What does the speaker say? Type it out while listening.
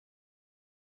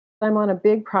I'm on a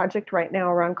big project right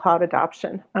now around cloud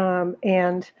adoption.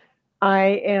 And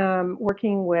I am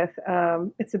working with,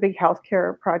 it's a big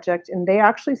healthcare project, and they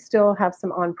actually still have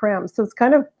some on-prem. So it's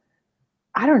kind of,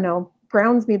 I don't know,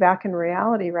 grounds me back in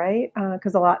reality, right?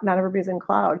 Because not everybody's in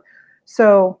cloud.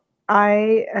 So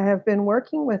I have been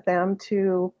working with them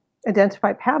to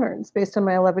identify patterns based on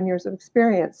my 11 years of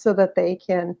experience so that they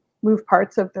can move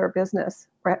parts of their business,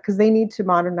 right? Because they need to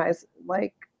modernize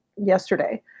like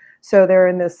yesterday. So they're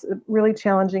in this really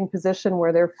challenging position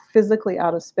where they're physically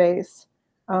out of space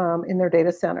in their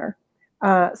data center.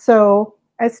 So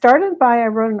I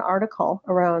wrote an article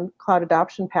around cloud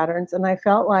adoption patterns, and I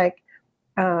felt like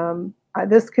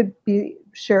this could be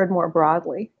shared more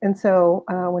broadly. And so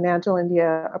when Agile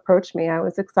India approached me, I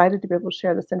was excited to be able to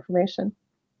share this information.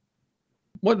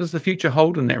 What does the future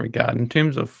hold in that regard in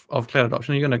terms of cloud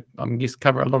adoption? You're going to, I guess,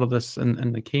 cover a lot of this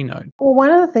in the keynote. Well,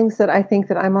 one of the things that I think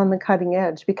that I'm on the cutting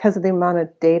edge because of the amount of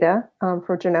data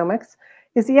for genomics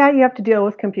is, yeah, you have to deal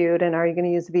with compute, and are you going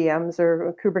to use VMs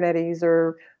or Kubernetes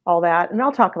or all that? And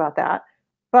I'll talk about that.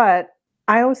 But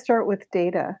I always start with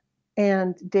data,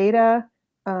 and data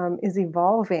is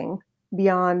evolving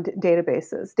beyond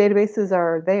databases. Databases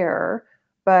are there,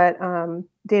 but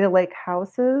data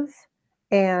lakehouses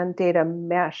and data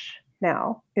mesh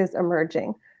now is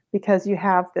emerging because you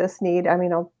have this need. I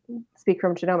mean, I'll speak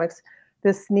from genomics,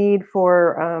 this need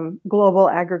for global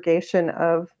aggregation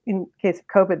of, in case of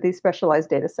COVID, these specialized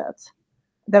data sets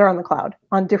that are on the cloud,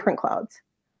 on different clouds.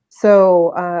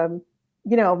 So,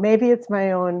 maybe it's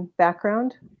my own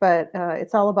background, but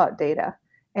it's all about data.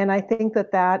 And I think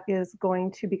that that is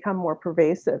going to become more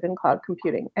pervasive in cloud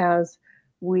computing as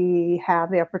we have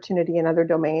the opportunity in other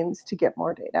domains to get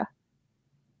more data.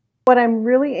 What I'm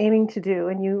really aiming to do,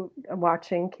 and you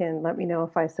watching can let me know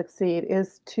if I succeed,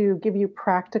 is to give you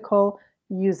practical,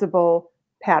 usable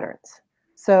patterns.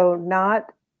 So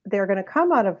they're going to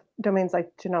come out of domains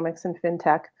like genomics and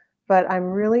fintech, but I'm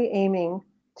really aiming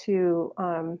to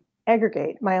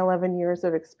aggregate my 11 years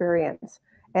of experience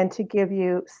and to give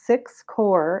you 6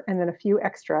 core and then a few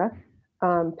extra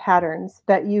patterns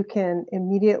that you can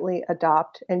immediately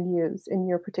adopt and use in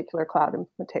your particular cloud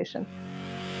implementation.